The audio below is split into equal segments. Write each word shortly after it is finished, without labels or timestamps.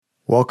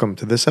Welcome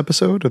to this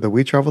episode of the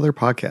We Travel There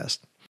podcast.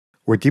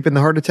 We're deep in the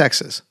heart of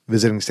Texas,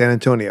 visiting San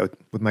Antonio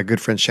with my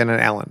good friend Shannon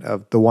Allen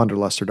of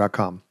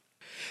TheWanderluster.com.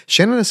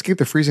 Shannon escaped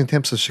the freezing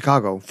temps of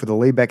Chicago for the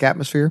laid-back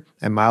atmosphere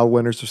and mild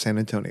winters of San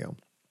Antonio.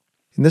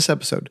 In this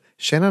episode,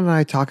 Shannon and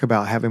I talk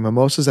about having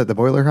mimosas at the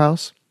Boiler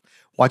House,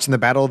 watching the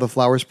Battle of the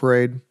Flowers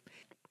Parade,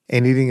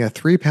 and eating a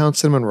 3-pound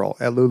cinnamon roll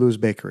at Lulu's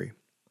Bakery.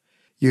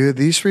 You hear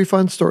these 3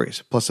 fun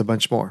stories, plus a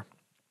bunch more.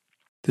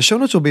 The show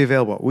notes will be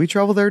available at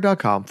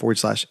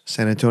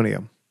wetravelthere.com/San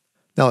Antonio.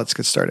 Now let's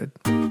get started.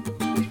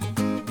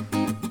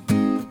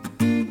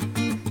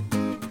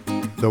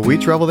 The We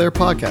Travel There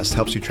podcast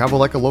helps you travel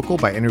like a local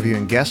by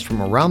interviewing guests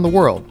from around the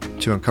world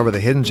to uncover the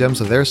hidden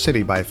gems of their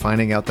city by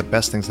finding out the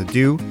best things to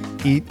do,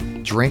 eat,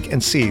 drink,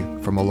 and see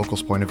from a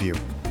local's point of view.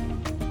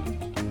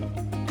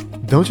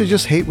 Don't you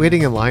just hate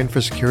waiting in line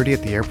for security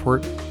at the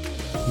airport?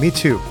 Me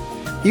too.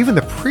 Even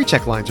the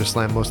pre-check lines are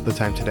slammed most of the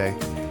time today.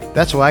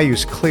 That's why I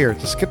use Clear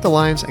to skip the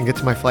lines and get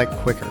to my flight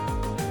quicker.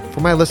 For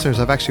my listeners,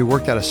 I've actually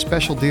worked out a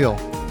special deal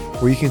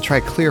where you can try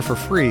Clear for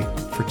free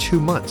for 2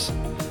 months.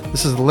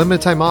 This is a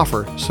limited time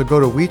offer, so go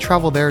to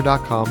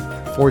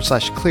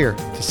wetravelthere.com/clear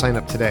to sign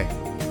up today.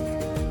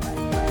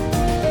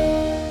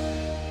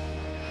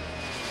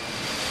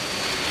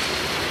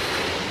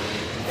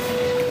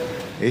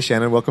 Hey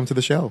Shannon, welcome to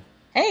the show.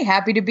 Hey,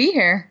 happy to be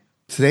here.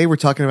 Today we're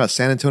talking about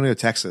San Antonio,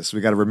 Texas. We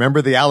got to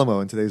remember the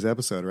Alamo in today's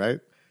episode, right?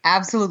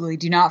 Absolutely.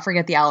 Do not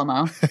forget the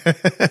Alamo.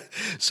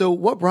 So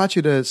what brought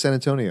you to San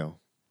Antonio?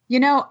 You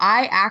know,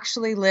 I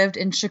actually lived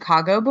in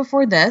Chicago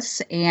before this,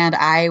 and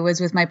I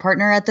was with my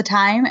partner at the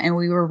time, and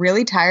we were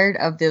really tired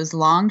of those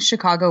long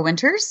Chicago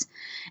winters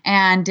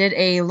and did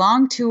a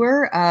long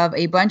tour of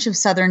a bunch of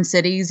southern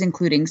cities,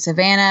 including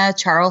Savannah,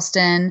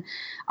 Charleston,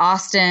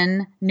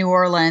 Austin, New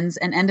Orleans,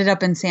 and ended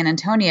up in San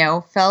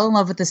Antonio, fell in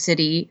love with the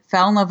city,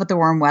 fell in love with the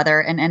warm weather,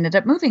 and ended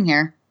up moving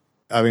here.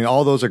 I mean,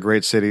 all those are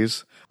great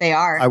cities. They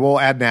are. I will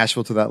add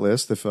Nashville to that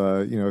list if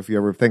you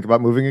ever think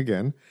about moving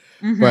again.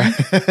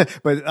 Mm-hmm.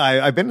 But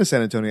I've been to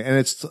San Antonio and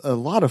it's a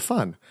lot of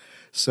fun.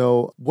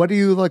 So what do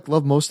you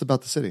love most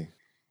about the city?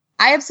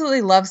 I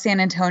absolutely love San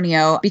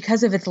Antonio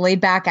because of its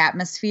laid-back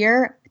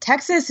atmosphere.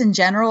 Texas in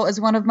general is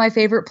one of my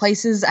favorite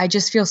places. I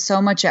just feel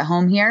so much at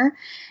home here.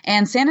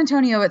 And San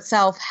Antonio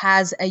itself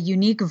has a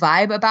unique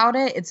vibe about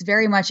it. It's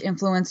very much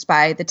influenced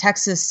by the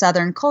Texas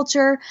Southern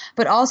culture,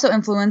 but also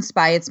influenced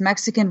by its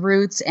Mexican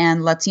roots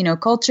and Latino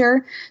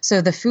culture.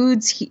 So the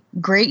food's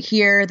great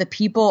here. The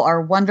people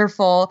are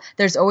wonderful.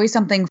 There's always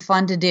something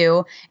fun to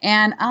do.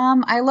 And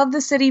I love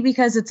the city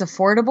because it's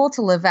affordable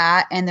to live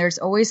at, and there's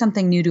always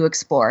something new to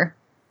explore.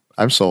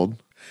 I'm sold.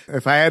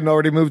 If I hadn't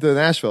already moved to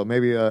Nashville,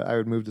 maybe I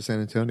would move to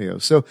San Antonio.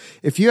 So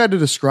if you had to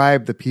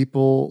describe the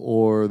people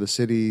or the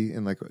city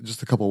in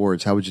just a couple of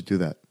words, how would you do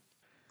that?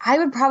 I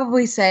would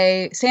probably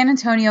say San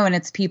Antonio and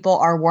its people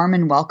are warm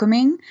and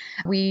welcoming.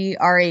 We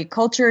are a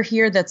culture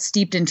here that's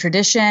steeped in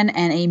tradition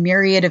and a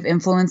myriad of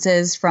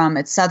influences from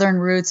its Southern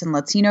roots and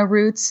Latino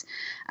roots.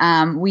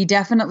 We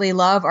definitely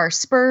love our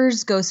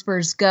Spurs, go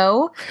Spurs,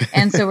 go.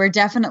 And so we're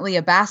definitely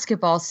a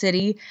basketball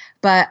city.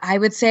 But I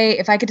would say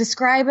if I could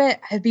describe it,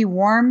 I'd be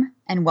warm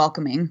and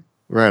welcoming.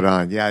 Right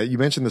on. Yeah, you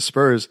mentioned the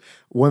Spurs.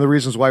 One of the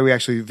reasons why we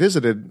actually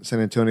visited San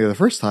Antonio the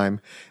first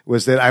time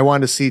was that I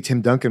wanted to see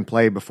Tim Duncan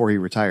play before he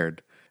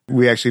retired.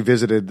 We actually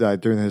visited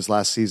during his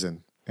last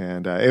season,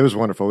 and it was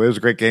wonderful. It was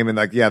a great game, and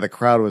the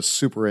crowd was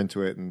super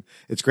into it, and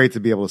it's great to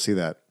be able to see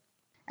that.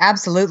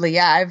 Absolutely.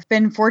 Yeah. I've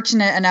been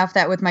fortunate enough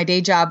that with my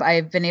day job,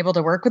 I've been able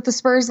to work with the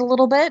Spurs a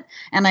little bit.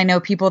 And I know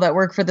people that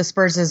work for the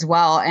Spurs as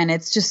well. And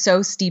it's just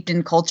so steeped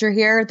in culture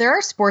here. There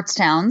are sports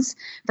towns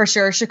for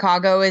sure.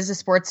 Chicago is a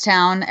sports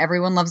town.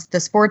 Everyone loves the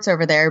sports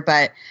over there,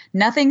 but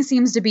nothing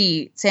seems to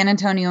beat San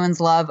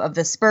Antonioans' love of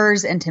the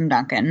Spurs and Tim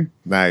Duncan.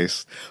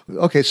 Nice.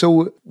 Okay.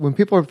 So when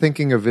people are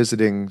thinking of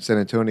visiting San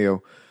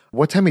Antonio,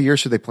 what time of year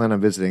should they plan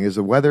on visiting? Is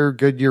the weather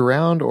good year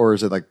round, or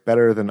is it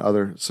better than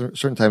other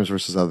certain times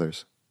versus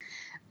others?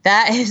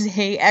 That is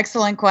an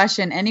excellent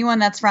question. Anyone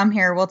that's from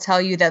here will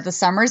tell you that the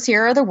summers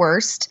here are the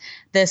worst.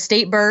 The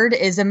state bird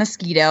is a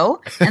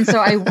mosquito. And so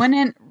I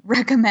wouldn't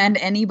recommend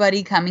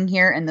anybody coming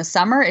here in the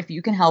summer if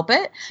you can help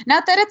it.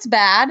 Not that it's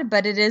bad,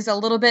 but it is a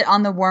little bit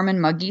on the warm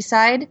and muggy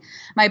side.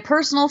 My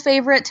personal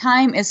favorite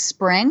time is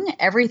spring.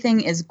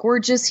 Everything is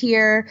gorgeous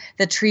here.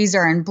 The trees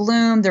are in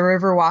bloom. The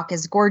Riverwalk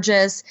is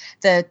gorgeous.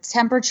 The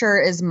temperature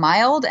is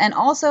mild. And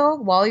also,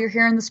 while you're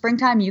here in the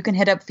springtime, you can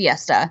hit up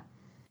Fiesta.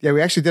 Yeah,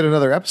 we actually did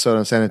another episode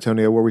on San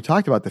Antonio where we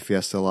talked about the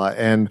Fiesta a lot,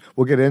 and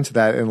we'll get into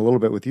that in a little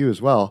bit with you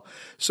as well.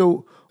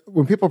 So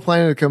when people are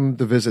planning to come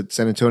to visit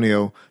San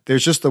Antonio,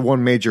 there's just the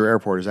one major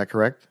airport. Is that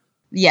correct?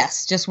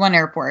 Yes, just one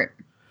airport.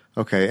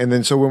 Okay. And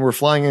then so when we're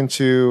flying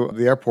into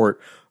the airport,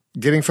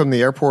 getting from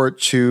the airport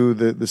to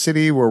the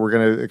city where we're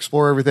going to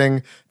explore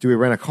everything, do we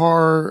rent a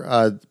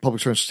car,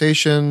 public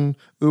transportation,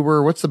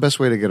 Uber? What's the best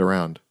way to get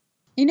around?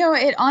 You know,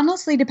 it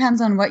honestly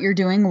depends on what you're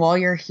doing while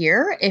you're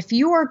here. If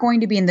you are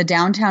going to be in the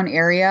downtown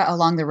area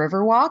along the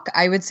Riverwalk,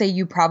 I would say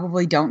you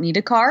probably don't need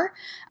a car.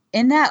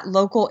 in that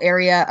local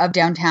area of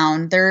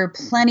downtown, there are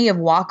plenty of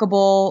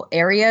walkable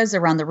areas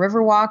around the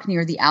Riverwalk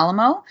near the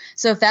Alamo.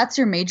 So if that's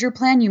your major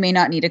plan, you may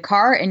not need a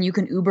car and you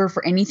can Uber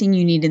for anything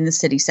you need in the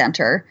city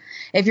center.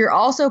 If you're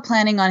also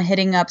planning on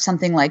hitting up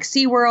something like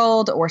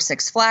SeaWorld or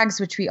Six Flags,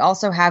 which we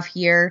also have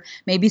here,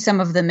 maybe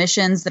some of the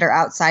missions that are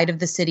outside of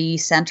the city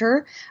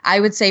center, I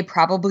would say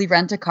probably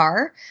rent a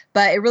car.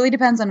 But it really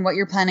depends on what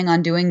you're planning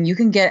on doing. You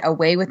can get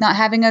away with not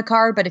having a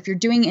car, but if you're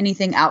doing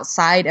anything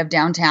outside of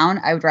downtown,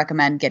 I would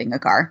recommend getting a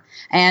car.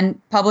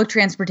 And public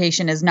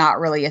transportation is not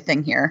really a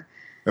thing here.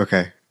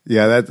 Okay.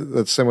 Yeah,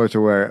 that's similar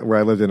to where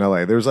I lived in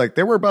LA.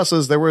 There were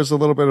buses, there was a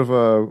little bit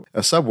of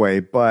a subway,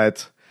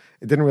 but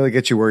it didn't really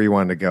get you where you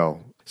wanted to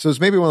go. So it's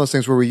maybe one of those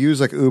things where we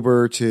use like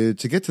Uber to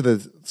get to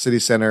the city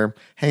center,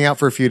 hang out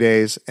for a few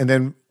days, and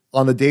then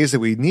on the days that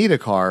we need a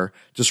car,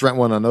 just rent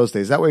one on those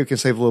days. That way we can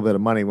save a little bit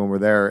of money when we're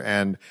there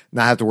and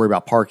not have to worry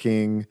about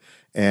parking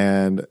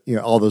and,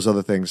 all those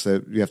other things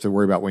that you have to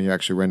worry about when you're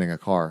actually renting a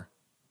car.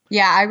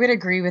 Yeah, I would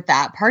agree with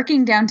that.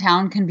 Parking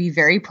downtown can be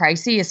very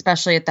pricey,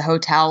 especially at the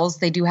hotels.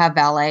 They do have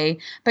valet,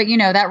 but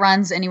that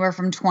runs anywhere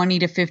from $20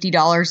 to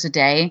 $50 a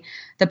day.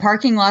 The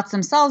parking lots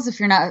themselves, if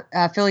you're not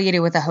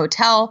affiliated with a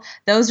hotel,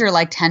 those are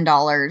like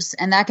 $10,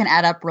 and that can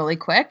add up really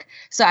quick.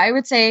 So I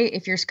would say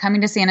if you're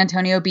coming to San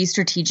Antonio, be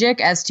strategic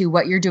as to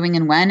what you're doing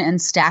and when,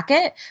 and stack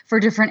it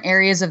for different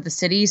areas of the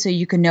city so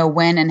you can know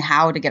when and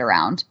how to get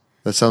around.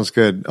 That sounds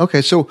good.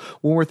 Okay, so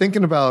when we're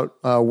thinking about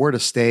where to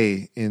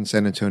stay in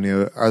San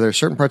Antonio, are there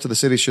certain parts of the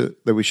city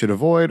that we should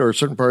avoid, or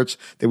certain parts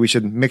that we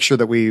should make sure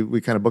that we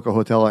kind of book a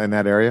hotel in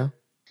that area?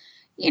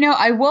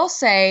 I will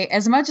say,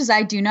 as much as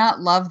I do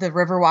not love the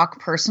Riverwalk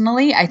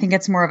personally, I think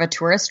it's more of a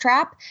tourist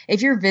trap.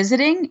 If you're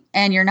visiting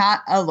and you're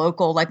not a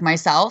local like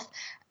myself,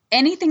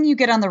 anything you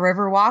get on the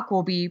Riverwalk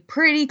will be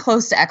pretty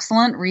close to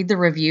excellent. Read the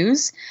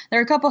reviews. There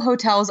are a couple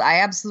hotels I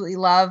absolutely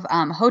love.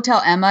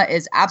 Hotel Emma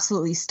is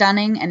absolutely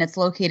stunning, and it's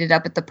located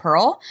up at the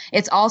Pearl.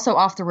 It's also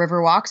off the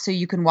Riverwalk, so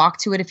you can walk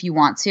to it if you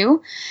want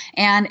to.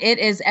 And it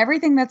is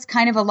everything that's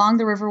kind of along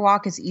the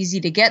Riverwalk is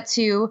easy to get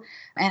to.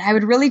 And I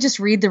would really just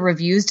read the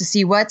reviews to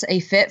see what's a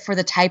fit for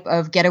the type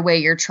of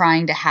getaway you're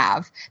trying to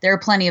have. There are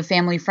plenty of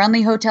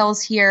family-friendly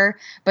hotels here,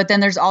 but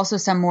then there's also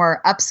some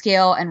more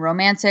upscale and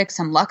romantic,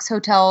 some luxe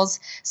hotels.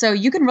 So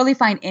you can really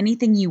find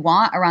anything you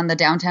want around the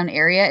downtown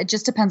area. It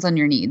just depends on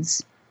your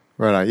needs.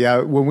 Right on. Yeah,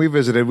 when we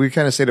visited, we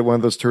kind of stayed at one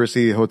of those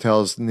touristy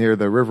hotels near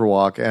the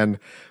Riverwalk. And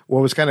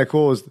what was kind of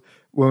cool is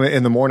when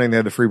in the morning they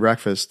had the free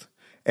breakfast,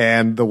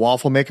 and the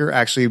waffle maker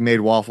actually made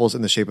waffles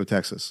in the shape of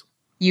Texas.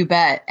 You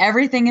bet.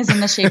 Everything is in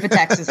the shape of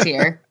Texas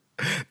here.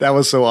 That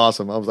was so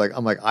awesome.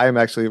 I am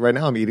actually right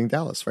now I'm eating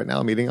Dallas. Right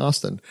now I'm eating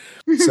Austin.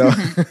 So,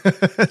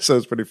 so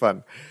it's pretty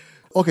fun.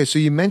 Okay. So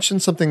you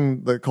mentioned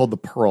something called the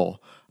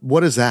Pearl.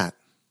 What is that?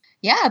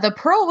 Yeah, the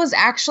Pearl was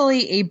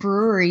actually a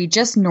brewery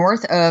just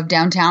north of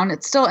downtown.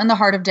 It's still in the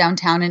heart of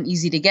downtown and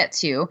easy to get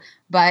to,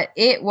 but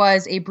it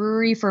was a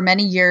brewery for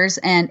many years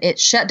and it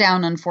shut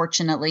down,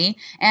 unfortunately,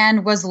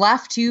 and was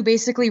left to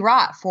basically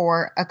rot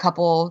for a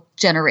couple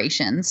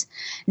generations.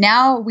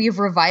 Now we've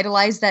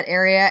revitalized that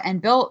area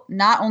and built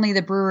not only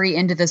the brewery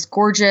into this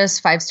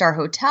gorgeous 5-star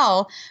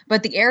hotel,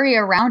 but the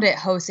area around it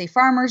hosts a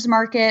farmer's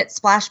market,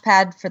 splash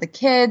pad for the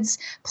kids,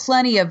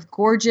 plenty of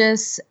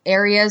gorgeous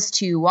areas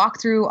to walk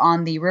through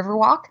on the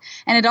Riverwalk.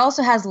 And it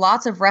also has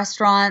lots of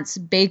restaurants,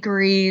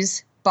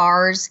 bakeries,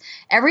 bars,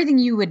 everything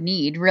you would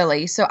need,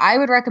 really. So I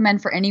would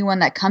recommend for anyone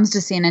that comes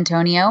to San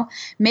Antonio,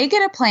 make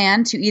it a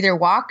plan to either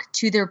walk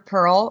to the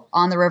Pearl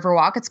on the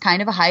Riverwalk. It's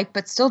kind of a hike,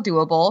 but still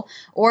doable,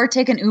 or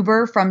take an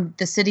Uber from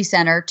the city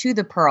center to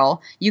the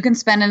Pearl. You can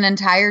spend an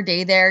entire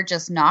day there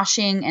just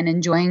noshing and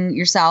enjoying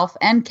yourself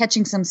and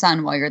catching some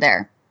sun while you're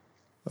there.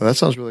 Oh, that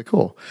sounds really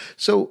cool.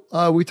 So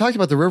we talked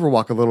about the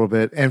Riverwalk a little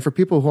bit, and for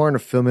people who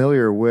aren't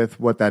familiar with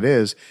what that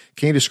is,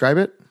 can you describe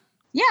it?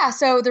 Yeah,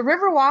 so the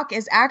Riverwalk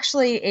is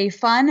actually a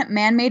fun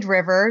man-made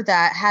river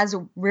that has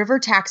river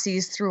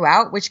taxis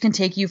throughout, which can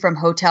take you from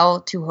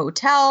hotel to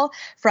hotel,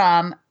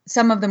 from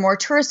some of the more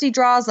touristy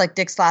draws like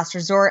Dick's Last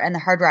Resort and the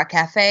Hard Rock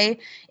Cafe.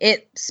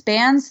 It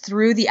spans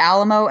through the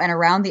Alamo and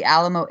around the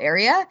Alamo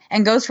area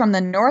and goes from the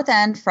north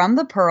end from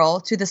the Pearl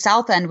to the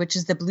south end, which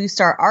is the Blue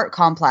Star Art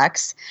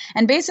Complex,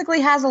 and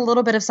basically has a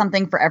little bit of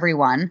something for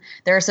everyone.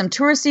 There are some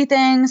touristy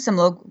things, some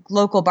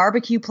local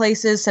barbecue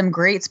places, some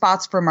great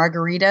spots for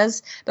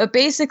margaritas, but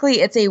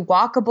basically it's a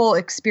walkable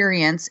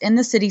experience in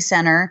the city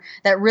center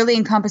that really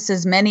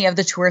encompasses many of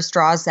the tourist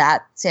draws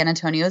that San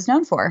Antonio is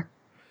known for.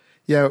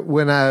 Yeah,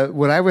 when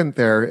I went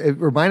there, it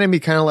reminded me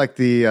kind of like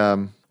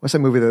the what's that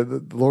movie,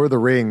 the Lord of the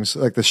Rings,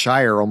 like the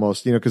Shire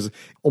almost, because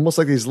almost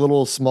like these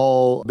little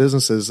small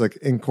businesses like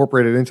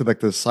incorporated into like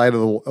the side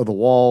of the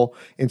wall,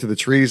 into the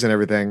trees and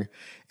everything,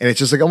 and it's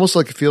just like almost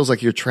like it feels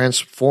like you're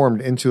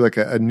transformed into like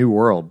a new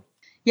world.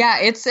 Yeah,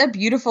 it's a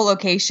beautiful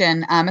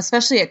location,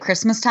 especially at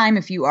Christmas time.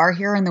 If you are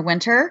here in the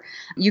winter,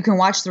 you can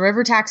watch the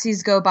river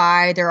taxis go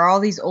by. There are all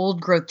these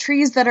old growth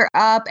trees that are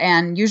up,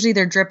 and usually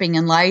they're dripping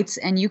in lights,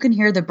 and you can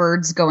hear the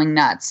birds going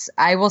nuts.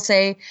 I will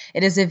say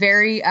it is a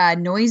very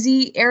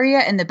noisy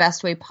area in the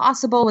best way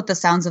possible with the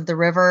sounds of the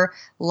river,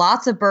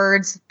 lots of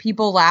birds,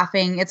 people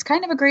laughing. It's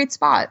kind of a great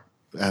spot.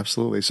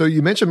 Absolutely. So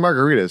you mentioned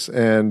margaritas,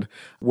 and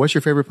what's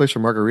your favorite place for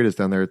margaritas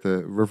down there at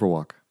the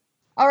Riverwalk?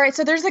 All right,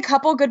 so there's a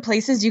couple good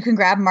places you can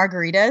grab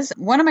margaritas.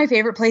 One of my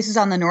favorite places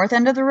on the north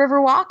end of the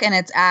Riverwalk, and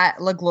it's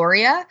at La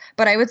Gloria.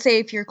 But I would say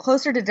if you're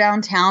closer to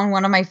downtown,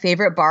 one of my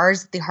favorite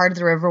bars at the heart of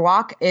the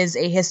Riverwalk is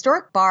a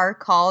historic bar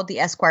called the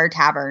Esquire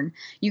Tavern.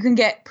 You can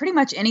get pretty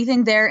much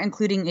anything there,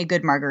 including a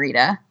good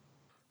margarita.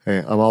 Hey,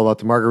 I'm all about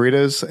the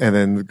margaritas and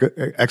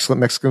then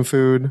excellent Mexican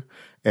food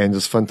and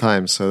just fun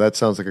times. So that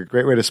sounds like a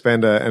great way to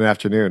spend an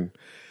afternoon.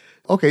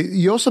 Okay,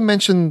 you also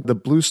mentioned the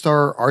Blue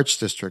Star Arts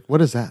District.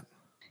 What is that?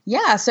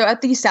 Yeah, so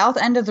at the south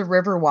end of the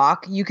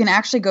Riverwalk, you can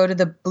actually go to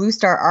the Blue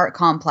Star Art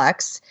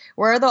Complex,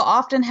 where they'll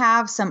often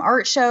have some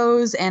art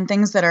shows and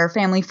things that are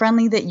family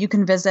friendly that you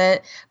can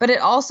visit. But it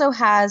also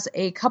has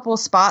a couple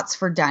spots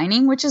for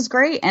dining, which is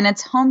great. And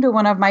it's home to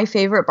one of my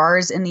favorite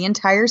bars in the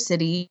entire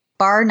city,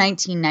 Bar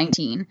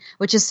 1919,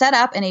 which is set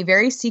up in a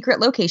very secret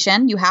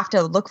location. You have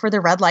to look for the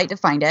red light to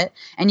find it,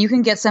 and you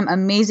can get some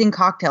amazing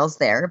cocktails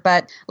there.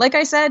 But like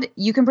I said,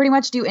 you can pretty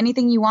much do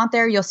anything you want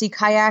there. You'll see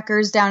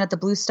kayakers down at the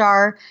Blue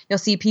Star. You'll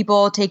see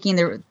people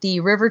taking the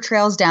river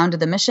trails down to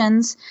the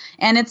missions.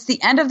 And it's the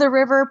end of the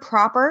river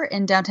proper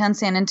in downtown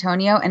San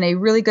Antonio and a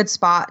really good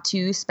spot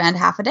to spend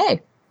half a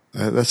day.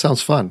 That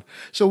sounds fun.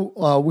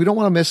 So we don't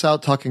want to miss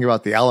out talking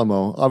about the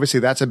Alamo. Obviously,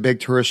 that's a big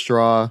tourist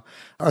draw.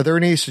 Are there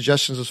any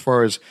suggestions as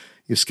far as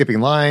skipping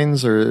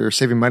lines or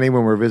saving money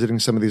when we're visiting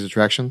some of these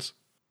attractions?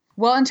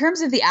 Well, in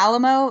terms of the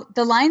Alamo,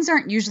 the lines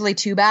aren't usually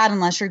too bad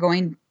unless you're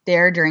going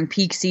there during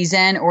peak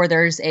season or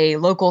there's a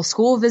local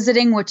school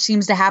visiting, which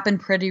seems to happen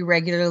pretty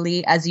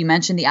regularly. As you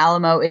mentioned, the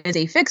Alamo is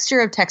a fixture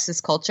of Texas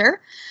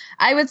culture.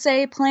 I would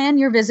say plan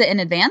your visit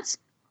in advance,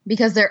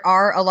 because there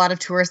are a lot of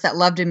tourists that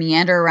love to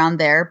meander around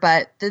there.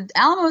 But the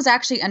Alamo is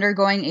actually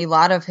undergoing a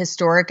lot of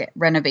historic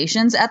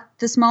renovations at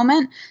this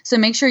moment. So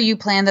make sure you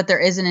plan that there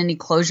isn't any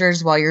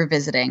closures while you're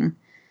visiting.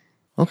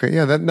 Okay.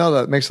 Yeah.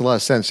 That makes a lot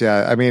of sense.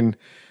 Yeah. I mean,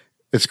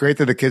 it's great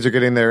that the kids are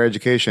getting their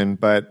education,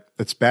 but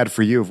it's bad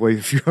for you.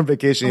 If you're on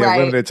vacation, you have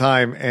limited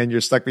time and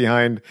you're stuck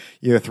behind,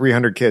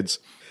 300 kids.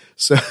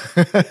 So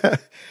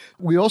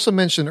we also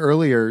mentioned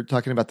earlier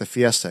talking about the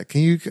Fiesta.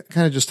 Can you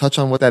kind of just touch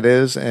on what that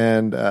is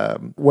and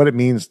what it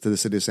means to the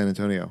city of San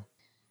Antonio?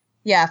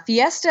 Yeah,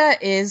 Fiesta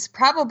is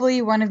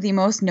probably one of the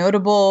most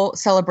notable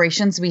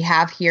celebrations we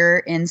have here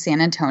in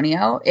San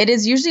Antonio. It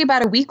is usually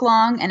about a week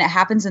long and it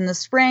happens in the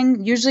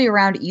spring, usually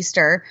around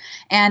Easter.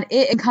 And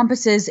it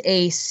encompasses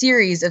a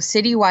series of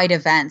citywide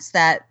events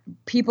that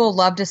people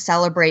love to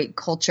celebrate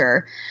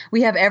culture.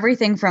 We have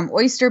everything from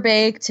Oyster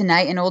Bake to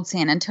Night in Old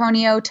San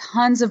Antonio,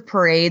 tons of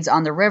parades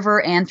on the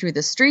river and through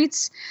the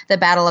streets. The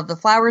Battle of the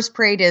Flowers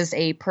Parade is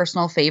a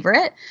personal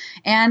favorite.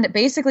 And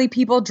basically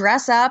people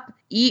dress up,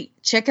 eat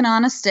chicken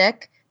on a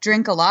stick,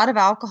 drink a lot of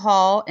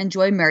alcohol,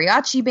 enjoy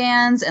mariachi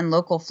bands and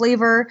local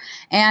flavor,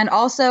 and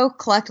also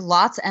collect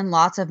lots and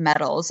lots of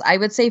medals. I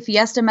would say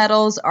Fiesta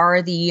medals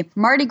are the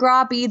Mardi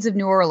Gras beads of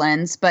New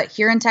Orleans, but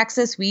here in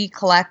Texas, we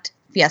collect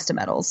Fiesta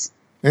medals.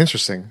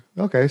 Interesting.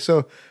 Okay,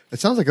 so it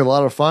sounds like a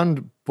lot of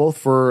fun, both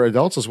for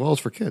adults as well as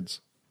for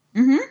kids.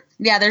 Mm-hmm.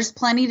 Yeah, there's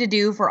plenty to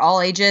do for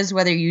all ages,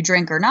 whether you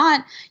drink or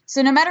not.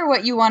 So no matter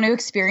what you want to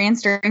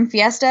experience during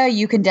Fiesta,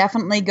 you can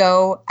definitely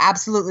go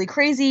absolutely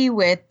crazy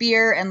with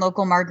beer and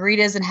local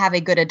margaritas and have a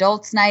good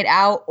adults night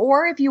out.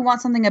 Or if you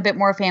want something a bit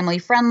more family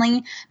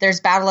friendly, there's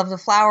Battle of the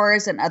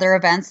Flowers and other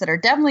events that are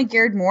definitely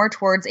geared more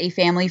towards a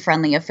family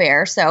friendly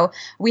affair. So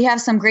we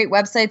have some great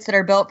websites that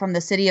are built from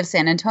the city of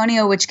San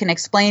Antonio, which can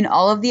explain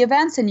all of the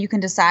events, and you can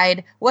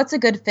decide what's a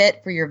good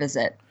fit for your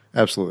visit.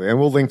 Absolutely. And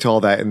we'll link to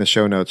all that in the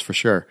show notes for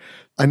sure.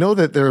 I know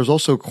that there's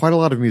also quite a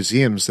lot of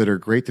museums that are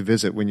great to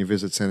visit when you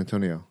visit San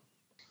Antonio.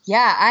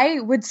 Yeah,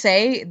 I would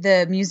say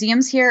the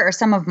museums here are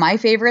some of my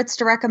favorites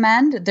to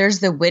recommend. There's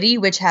the Whitty,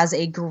 which has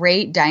a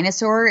great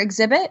dinosaur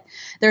exhibit.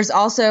 There's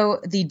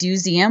also the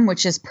Dooseum,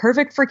 which is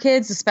perfect for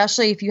kids,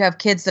 especially if you have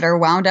kids that are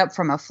wound up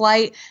from a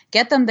flight.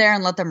 Get them there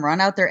and let them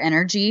run out their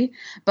energy.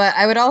 But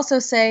I would also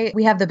say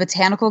we have the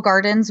Botanical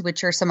Gardens,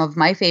 which are some of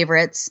my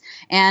favorites,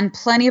 and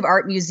plenty of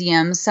art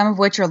museums, some of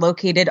which are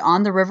located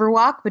on the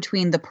Riverwalk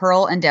between the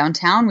Pearl and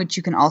downtown, which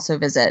you can also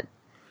visit.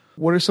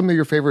 What are some of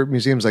your favorite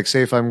museums? Like,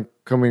 say, if I'm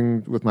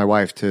coming with my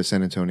wife to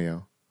San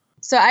Antonio.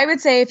 So I would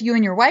say if you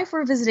and your wife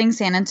were visiting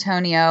San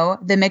Antonio,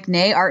 the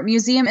McNay Art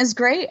Museum is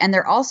great. And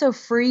they're also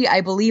free,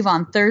 I believe,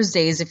 on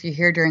Thursdays if you're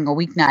here during a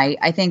weeknight.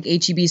 I think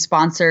HEB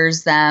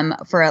sponsors them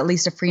for at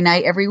least a free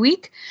night every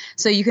week.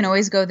 So you can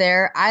always go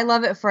there. I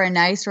love it for a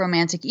nice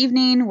romantic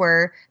evening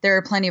where there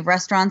are plenty of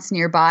restaurants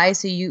nearby.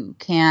 So you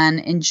can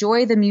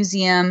enjoy the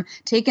museum,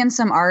 take in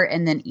some art,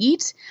 and then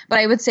eat. But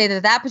I would say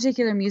that that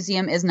particular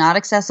museum is not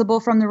accessible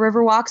from the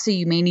Riverwalk. So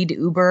you may need to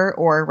Uber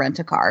or rent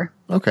a car.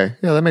 Okay.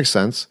 Yeah, that makes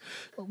sense.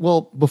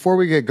 Well, before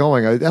we get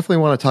going, I definitely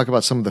want to talk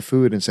about some of the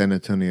food in San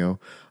Antonio.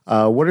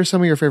 What are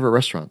some of your favorite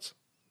restaurants?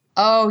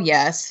 Oh,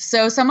 yes.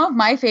 So some of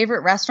my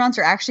favorite restaurants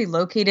are actually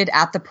located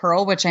at the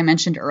Pearl, which I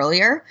mentioned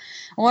earlier.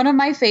 One of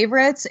my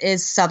favorites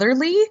is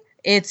Southerly.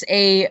 It's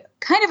a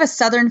kind of a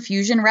Southern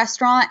fusion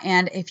restaurant.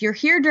 And if you're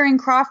here during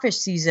crawfish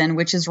season,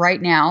 which is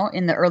right now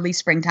in the early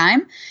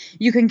springtime,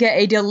 you can get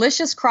a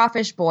delicious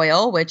crawfish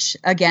boil, which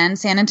again,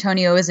 San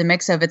Antonio is a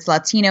mix of its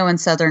Latino and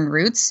Southern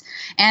roots.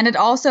 And it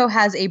also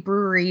has a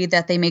brewery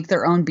that they make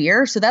their own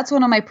beer. So that's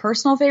one of my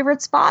personal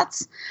favorite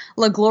spots.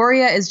 La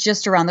Gloria is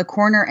just around the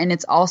corner, and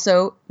it's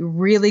also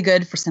really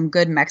good for some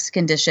good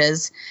Mexican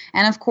dishes.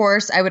 And of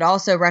course, I would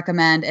also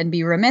recommend, and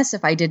be remiss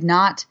if I did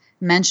not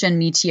mention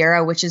Mi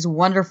Tierra, which is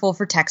wonderful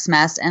for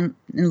Tex-Mex and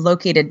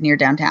located near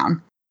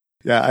downtown.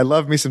 Yeah, I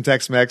love me some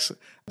Tex-Mex.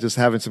 Just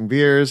having some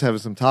beers, having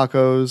some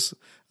tacos,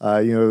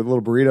 a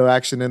little burrito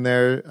action in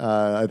there.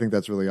 I think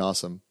that's really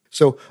awesome.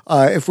 So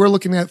if we're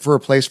looking for a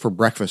place for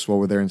breakfast while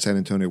we're there in San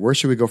Antonio, where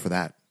should we go for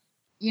that?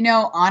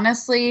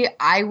 Honestly,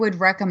 I would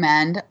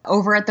recommend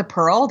over at the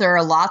Pearl. There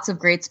are lots of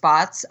great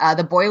spots.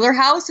 The Boiler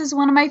House is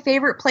one of my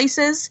favorite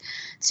places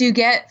to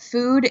get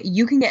food.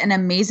 You can get an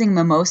amazing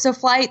mimosa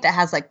flight that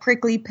has like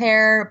prickly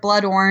pear,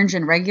 blood orange,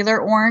 and regular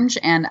orange.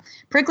 And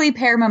prickly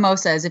pear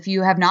mimosas, if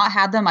you have not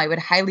had them, I would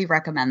highly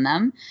recommend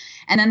them.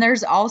 And then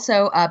there's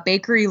also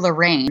Bakery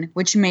Lorraine,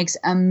 which makes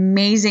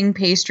amazing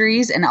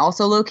pastries and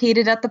also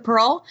located at the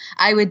Pearl.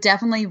 I would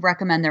definitely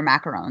recommend their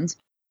macarons.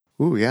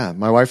 Ooh, yeah.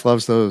 My wife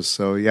loves those.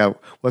 So yeah,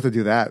 we'll have to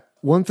do that.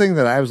 One thing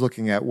that I was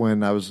looking at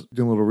when I was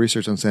doing a little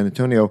research on San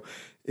Antonio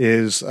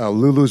is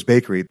Lulu's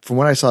Bakery. From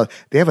what I saw,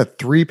 they have a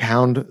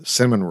 3-pound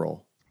cinnamon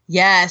roll.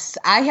 Yes,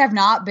 I have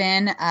not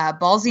been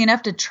ballsy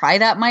enough to try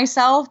that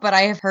myself, but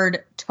I have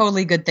heard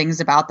totally good things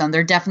about them.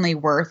 They're definitely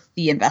worth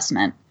the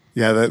investment.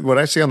 Yeah, what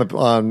I see on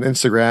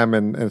Instagram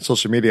and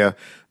social media,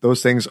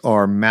 those things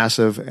are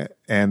massive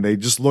and they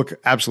just look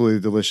absolutely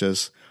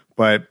delicious.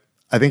 But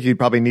I think you'd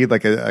probably need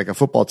like a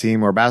football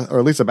team or at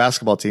least a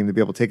basketball team to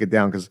be able to take it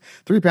down, because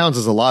 3 pounds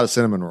is a lot of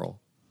cinnamon roll.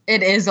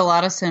 It is a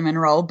lot of cinnamon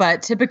roll,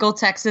 but typical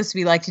Texas,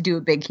 we like to do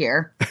it big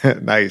here.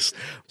 Nice.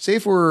 Say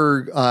if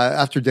we're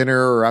after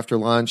dinner or after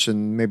lunch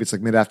and maybe it's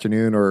like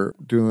mid-afternoon or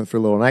doing it for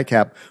a little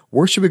nightcap,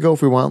 where should we go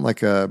if we want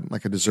like a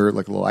dessert,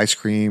 like a little ice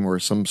cream or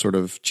some sort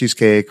of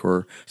cheesecake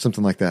or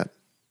something like that?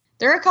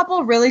 There are a couple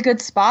of really good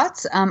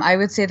spots. I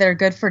would say they're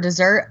good for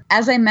dessert.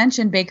 As I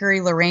mentioned, Bakery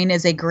Lorraine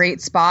is a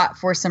great spot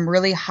for some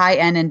really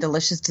high-end and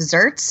delicious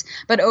desserts.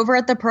 But over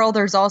at the Pearl,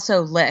 there's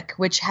also Lick,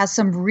 which has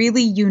some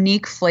really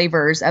unique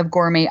flavors of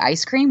gourmet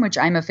ice cream, which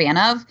I'm a fan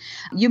of.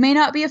 You may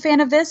not be a fan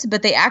of this,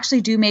 but they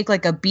actually do make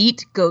like a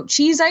beet goat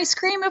cheese ice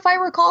cream, if I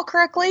recall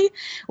correctly,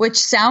 which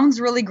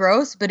sounds really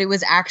gross, but it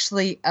was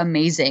actually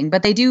amazing.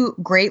 But they do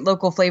great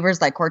local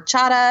flavors like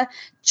horchata,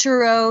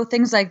 churro,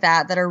 things like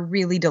that are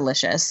really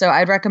delicious. So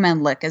I'd recommend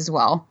Lick as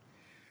well.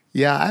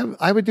 Yeah,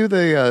 I would do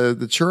the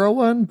churro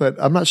one, but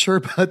I'm not sure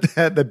about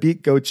the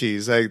beet goat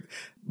cheese.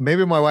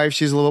 Maybe my wife,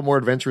 she's a little more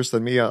adventurous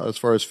than me as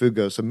far as food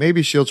goes. So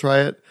maybe she'll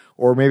try it,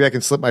 or maybe I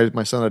can slip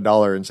my son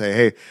 $1 and say,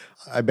 hey,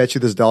 I bet you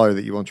this $1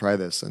 that you won't try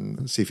this,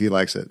 and see if he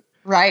likes it.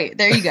 Right.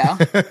 There you go.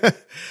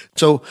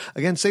 So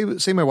again,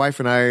 say my wife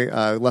and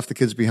I left the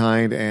kids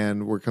behind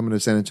and we're coming to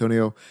San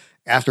Antonio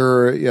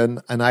after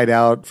a night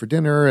out for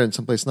dinner and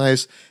someplace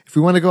nice. If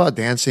we want to go out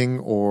dancing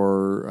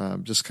or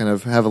just kind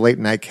of have a late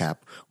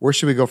nightcap, where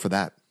should we go for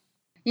that?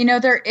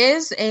 There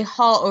is a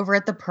hall over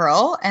at the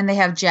Pearl, and they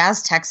have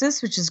Jazz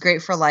Texas, which is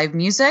great for live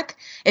music.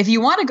 If you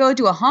want to go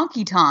to a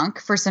honky tonk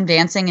for some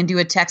dancing and do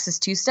a Texas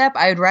two-step,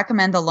 I would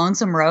recommend the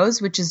Lonesome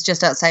Rose, which is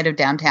just outside of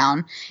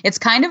downtown. It's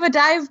kind of a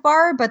dive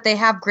bar, but they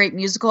have great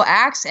musical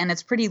acts, and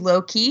it's pretty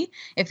low-key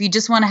if you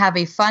just want to have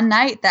a fun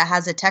night that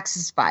has a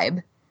Texas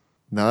vibe.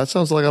 No, that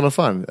sounds like a lot of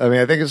fun. I mean,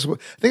 I think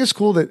it's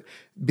cool that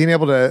being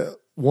able to,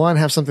 one,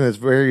 have something that's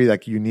very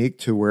like unique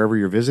to wherever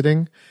you're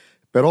visiting,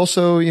 but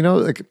also,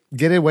 like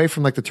get away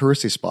from like the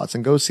touristy spots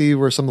and go see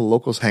where some of the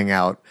locals hang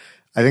out.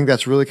 I think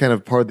that's really kind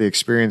of part of the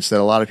experience that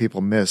a lot of people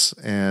miss.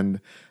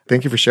 And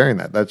thank you for sharing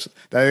that. I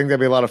think that'd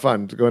be a lot of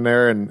fun to go in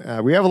there.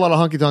 And we have a lot of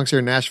honky tonks here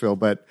in Nashville,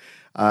 but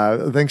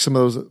I think some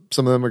of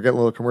them are getting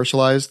a little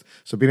commercialized.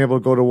 So being able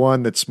to go to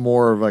one that's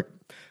more of like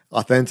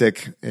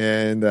authentic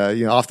and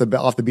off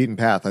the beaten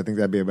path, I think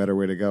that'd be a better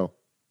way to go.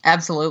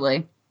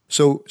 Absolutely.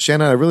 So,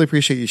 Shannon, I really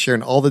appreciate you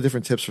sharing all the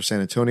different tips for San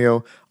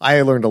Antonio.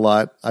 I learned a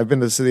lot. I've been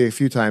to the city a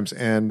few times,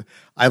 and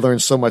I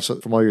learned so much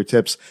from all your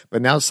tips.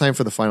 But now it's time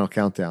for the final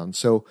countdown.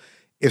 So,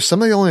 if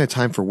somebody only had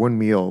time for one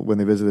meal when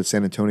they visited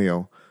San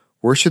Antonio,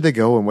 where should they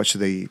go and what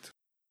should they eat?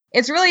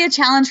 It's really a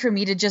challenge for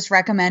me to just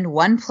recommend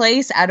one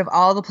place out of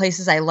all the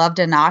places I love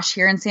to nosh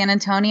here in San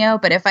Antonio.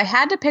 But if I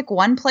had to pick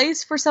one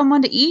place for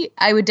someone to eat,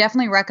 I would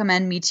definitely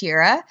recommend Mi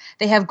Tierra.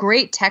 They have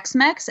great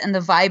Tex-Mex, and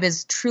the vibe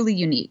is truly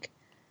unique.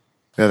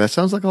 Yeah, that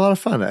sounds like a lot of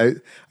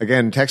fun.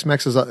 Again,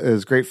 Tex-Mex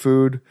is great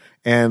food.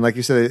 And like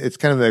you said, it's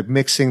kind of like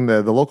mixing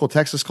the local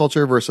Texas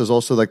culture versus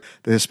also like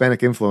the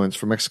Hispanic influence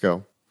from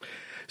Mexico.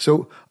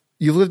 So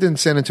you've lived in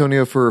San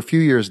Antonio for a few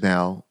years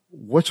now.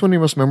 What's one of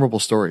your most memorable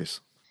stories?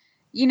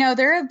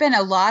 There have been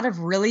a lot of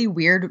really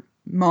weird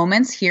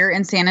moments here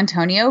in San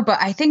Antonio, but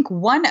I think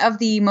one of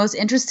the most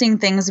interesting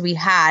things we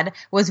had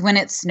was when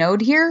it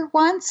snowed here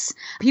once.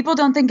 People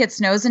don't think it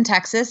snows in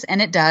Texas,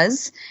 and it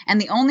does.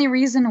 And the only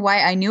reason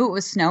why I knew it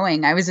was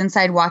snowing, I was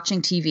inside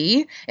watching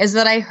TV, is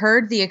that I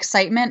heard the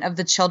excitement of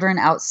the children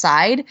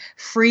outside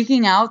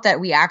freaking out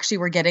that we actually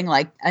were getting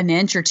like an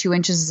inch or 2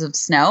 inches of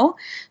snow.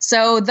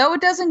 So though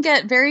it doesn't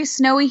get very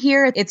snowy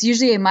here, it's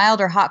usually a mild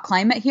or hot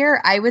climate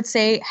here. I would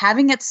say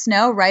having it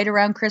snow right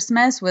around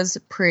Christmas was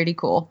pretty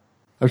cool.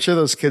 I'm sure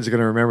those kids are going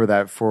to remember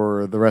that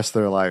for the rest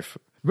of their life.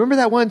 Remember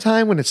that one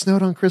time when it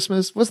snowed on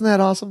Christmas? Wasn't that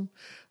awesome?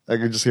 I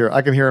can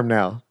hear them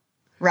now.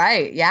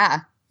 Right. Yeah.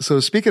 So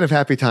speaking of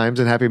happy times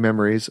and happy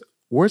memories,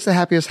 where's the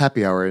happiest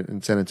happy hour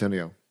in San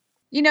Antonio?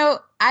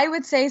 I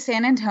would say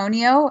San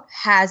Antonio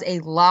has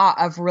a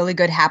lot of really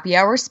good happy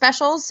hour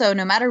specials. So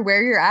no matter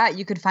where you're at,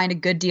 you could find a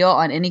good deal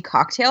on any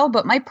cocktail.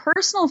 But my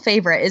personal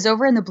favorite is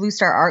over in the Blue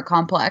Star Art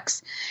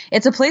Complex.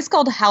 It's a place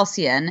called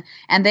Halcyon,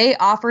 and they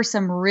offer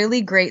some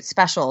really great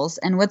specials.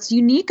 And what's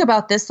unique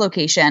about this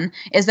location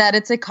is that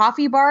it's a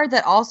coffee bar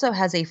that also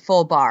has a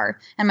full bar.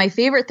 And my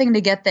favorite thing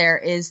to get there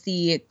is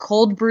the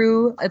cold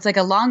brew. It's like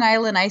a Long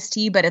Island iced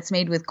tea, but it's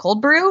made with cold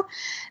brew.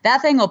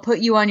 That thing will put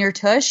you on your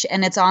tush,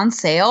 and it's on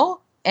sale.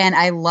 And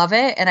I love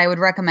it, and I would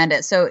recommend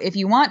it. So if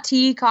you want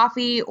tea,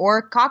 coffee,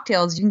 or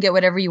cocktails, you can get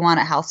whatever you want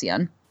at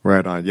Halcyon.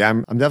 Right on. Yeah,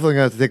 I'm definitely going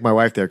to have to take my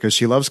wife there because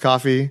she loves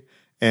coffee.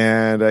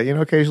 And,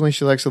 occasionally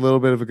she likes a little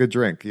bit of a good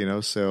drink,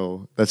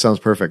 so that sounds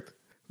perfect.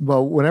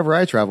 Well, whenever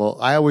I travel,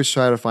 I always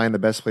try to find the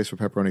best place for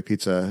pepperoni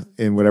pizza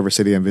in whatever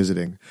city I'm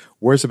visiting.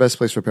 Where's the best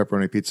place for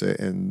pepperoni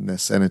pizza in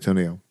San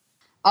Antonio?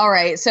 All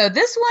right, so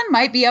this one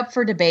might be up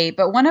for debate,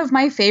 but one of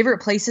my favorite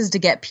places to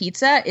get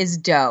pizza is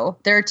Dough.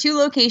 There are 2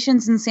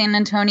 locations in San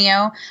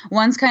Antonio.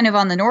 One's kind of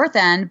on the north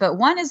end, but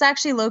one is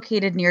actually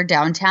located near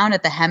downtown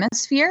at the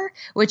Hemisphere,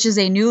 which is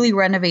a newly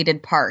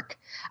renovated park.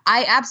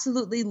 I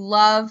absolutely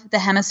love the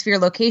Hemisphere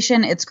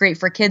location. It's great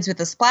for kids with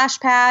a splash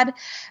pad,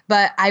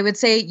 but I would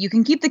say you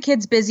can keep the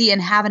kids busy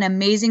and have an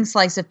amazing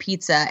slice of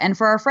pizza. And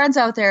for our friends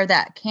out there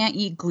that can't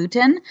eat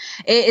gluten,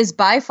 it is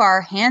by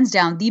far, hands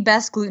down, the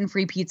best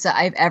gluten-free pizza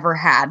I've ever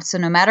had. So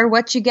no matter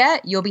what you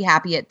get, you'll be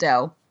happy at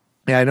Dough.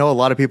 Yeah, I know a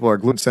lot of people are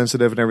gluten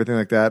sensitive and everything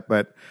like that,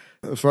 but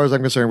as far as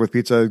I'm concerned with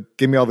pizza,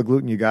 give me all the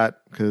gluten you got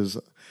because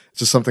it's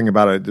just something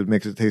about it that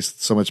makes it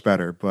taste so much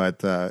better.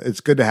 But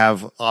it's good to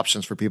have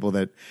options for people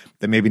that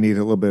maybe need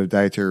a little bit of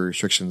dietary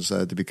restrictions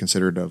to be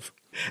considered of.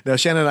 Now,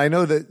 Shannon, I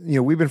know that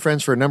we've been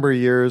friends for a number of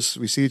years.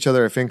 We see each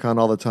other at FinCon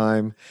all the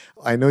time.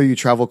 I know you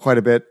travel quite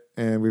a bit,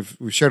 and we've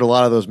shared a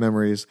lot of those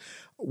memories.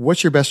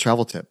 What's your best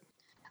travel tip?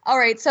 All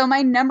right, so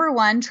my number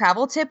one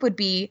travel tip would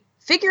be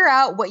figure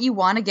out what you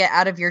want to get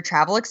out of your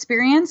travel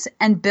experience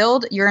and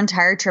build your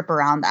entire trip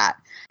around that.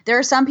 There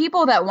are some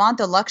people that want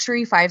the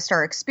luxury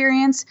 5-star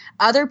experience.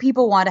 Other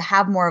people want to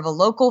have more of a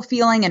local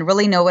feeling and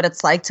really know what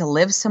it's like to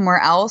live somewhere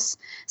else.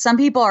 Some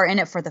people are in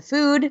it for the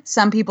food.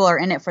 Some people are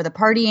in it for the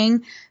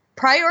partying.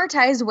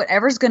 Prioritize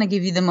whatever's going to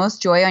give you the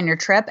most joy on your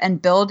trip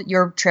and build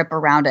your trip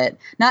around it.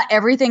 Not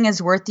everything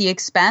is worth the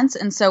expense.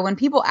 And so when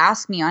people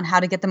ask me on how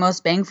to get the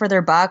most bang for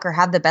their buck or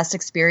have the best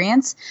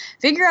experience,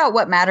 figure out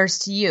what matters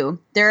to you.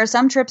 There are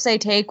some trips I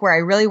take where I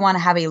really want to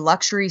have a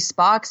luxury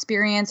spa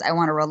experience. I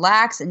want to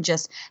relax and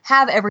just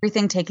have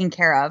everything taken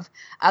care of.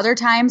 Other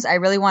times I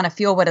really want to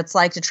feel what it's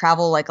like to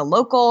travel like a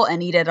local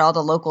and eat at all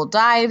the local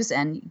dives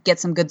and get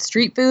some good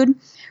street food.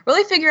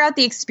 Really figure out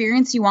the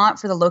experience you want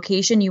for the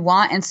location you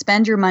want and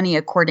spend your money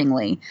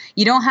accordingly.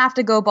 You don't have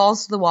to go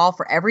balls to the wall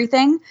for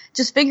everything.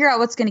 Just figure out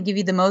what's going to give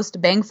you the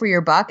most bang for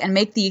your buck and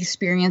make the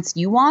experience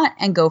you want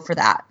and go for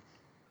that.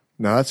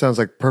 No, that sounds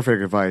like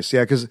perfect advice.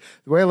 Yeah, because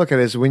the way I look at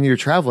it is when you're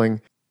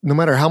traveling, no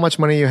matter how much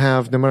money you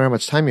have, no matter how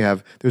much time you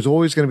have, there's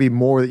always going to be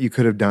more that you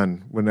could have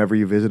done whenever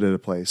you visited a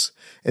place.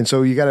 And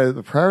so you got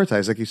to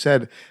prioritize, like you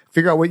said,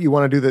 figure out what you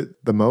want to do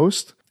the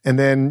most. And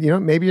then,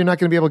 maybe you're not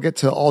going to be able to get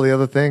to all the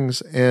other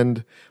things.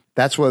 And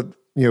that's what,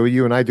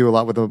 you and I do a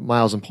lot with the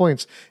miles and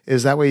points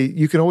is that way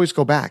you can always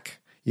go back.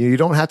 You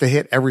don't have to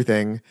hit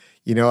everything.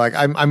 Like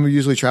I'm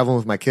usually traveling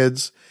with my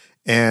kids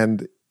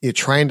and you're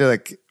trying to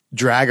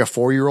drag a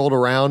 4-year-old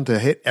around to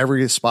hit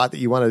every spot that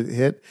you want to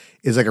hit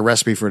is like a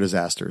recipe for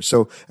disaster.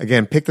 So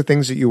again, pick the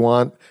things that you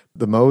want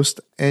the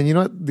most. And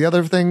the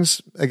other things,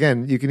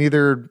 again, you can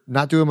either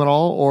not do them at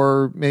all,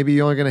 or maybe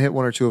you're only going to hit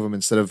 1 or 2 of them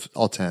instead of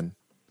all 10.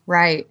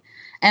 Right.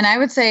 And I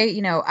would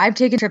say, I've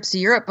taken trips to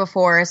Europe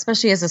before,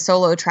 especially as a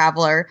solo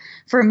traveler.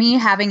 For me,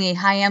 having a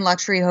high-end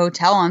luxury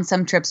hotel on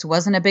some trips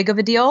wasn't a big of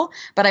a deal,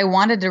 but I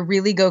wanted to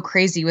really go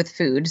crazy with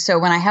food. So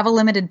when I have a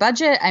limited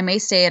budget, I may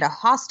stay at a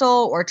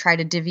hostel or try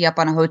to divvy up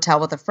on a hotel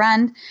with a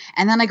friend.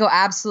 And then I go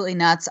absolutely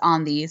nuts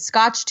on the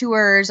Scotch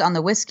tours, on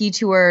the whiskey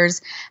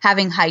tours,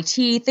 having high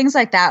tea, things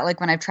like that. Like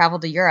when I've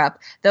traveled to Europe,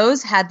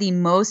 those had the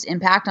most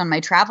impact on my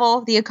travel.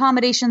 The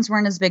accommodations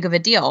weren't as big of a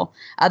deal.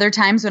 Other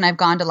times when I've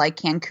gone to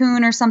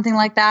Cancun or something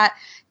like that,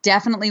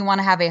 definitely want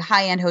to have a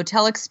high-end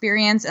hotel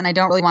experience, and I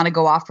don't really want to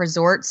go off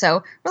resort.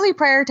 So really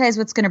prioritize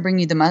what's going to bring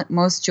you the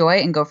most joy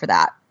and go for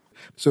that.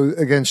 So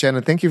again,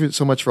 Shannon, thank you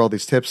so much for all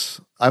these tips.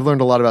 I've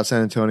learned a lot about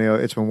San Antonio.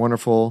 It's been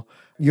wonderful.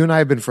 You and I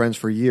have been friends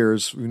for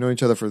years. We've known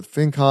each other for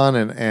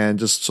FinCon and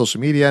just social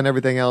media and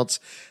everything else.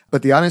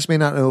 But the audience may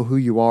not know who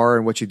you are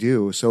and what you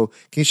do. So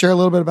can you share a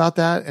little bit about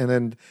that and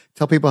then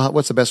tell people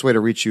what's the best way to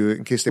reach you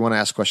in case they want to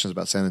ask questions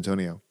about San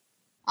Antonio?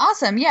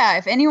 Awesome. Yeah.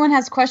 If anyone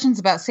has questions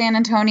about San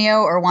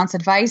Antonio or wants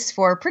advice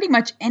for pretty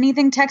much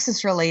anything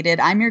Texas related,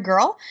 I'm your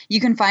girl.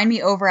 You can find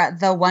me over at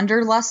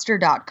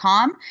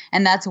thewanderluster.com.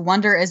 And that's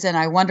wonder as in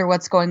I wonder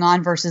what's going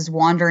on versus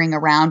wandering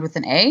around with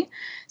an A.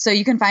 So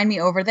you can find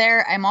me over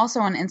there. I'm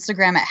also on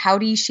Instagram at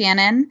Howdy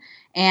Shannon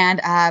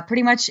and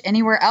pretty much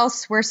anywhere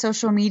else where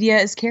social media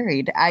is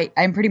carried.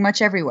 I'm pretty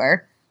much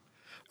everywhere.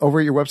 Over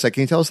at your website,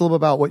 can you tell us a little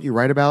bit about what you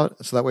write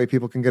about so that way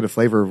people can get a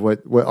flavor of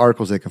what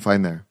articles they can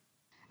find there?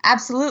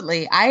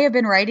 Absolutely. I have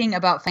been writing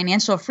about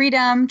financial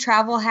freedom,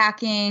 travel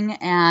hacking,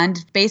 and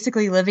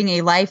basically living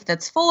a life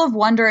that's full of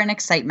wonder and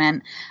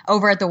excitement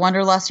over at the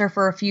Wanderluster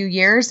for a few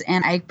years.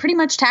 And I pretty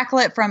much tackle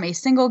it from a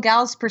single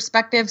gal's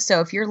perspective.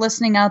 So if you're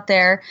listening out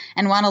there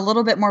and want a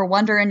little bit more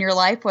wonder in your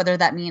life, whether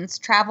that means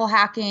travel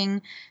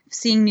hacking,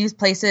 seeing new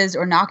places,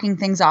 or knocking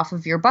things off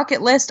of your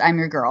bucket list, I'm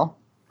your girl.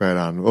 Right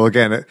on. Well,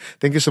 again,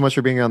 thank you so much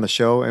for being on the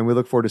show. And we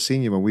look forward to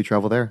seeing you when we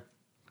travel there.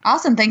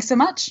 Awesome. Thanks so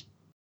much.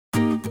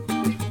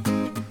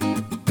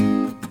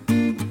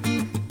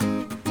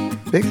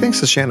 Big thanks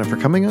to Shannon for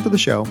coming onto the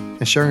show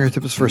and sharing her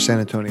tips for San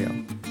Antonio.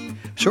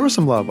 Show her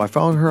some love by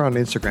following her on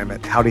Instagram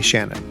at Howdy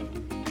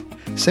Shannon.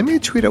 Send me a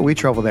tweet at We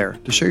Travel There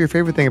to share your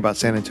favorite thing about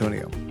San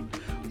Antonio.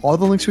 All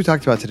the links we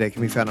talked about today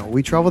can be found on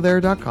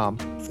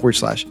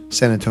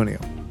wetravelthere.com/San Antonio.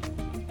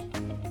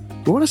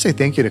 We want to say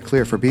thank you to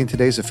Clear for being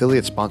today's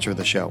affiliate sponsor of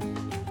the show.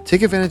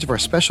 Take advantage of our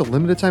special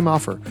limited time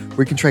offer where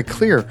you can try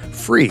Clear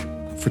free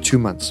for 2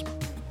 months.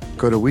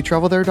 Go to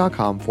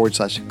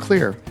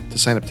wetravelthere.com/Clear to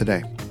sign up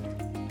today.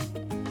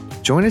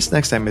 Join us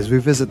next time as we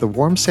visit the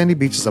warm sandy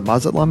beaches of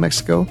Mazatlan,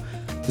 Mexico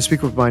to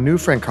speak with my new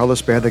friend Carlos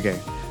Beardegue,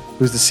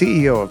 who's the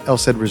CEO of El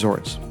Cid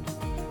Resorts.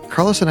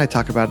 Carlos and I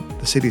talk about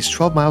the city's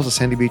 12 miles of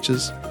sandy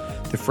beaches,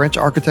 the French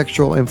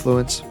architectural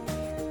influence,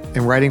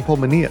 and riding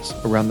pulmonillas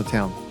around the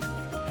town.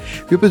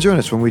 We hope you'll join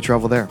us when we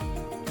travel there.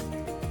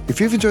 If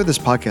you've enjoyed this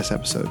podcast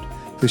episode,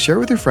 please share it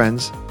with your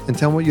friends and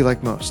tell them what you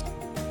like most.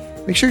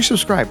 Make sure you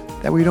subscribe,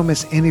 that way you don't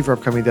miss any of our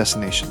upcoming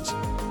destinations.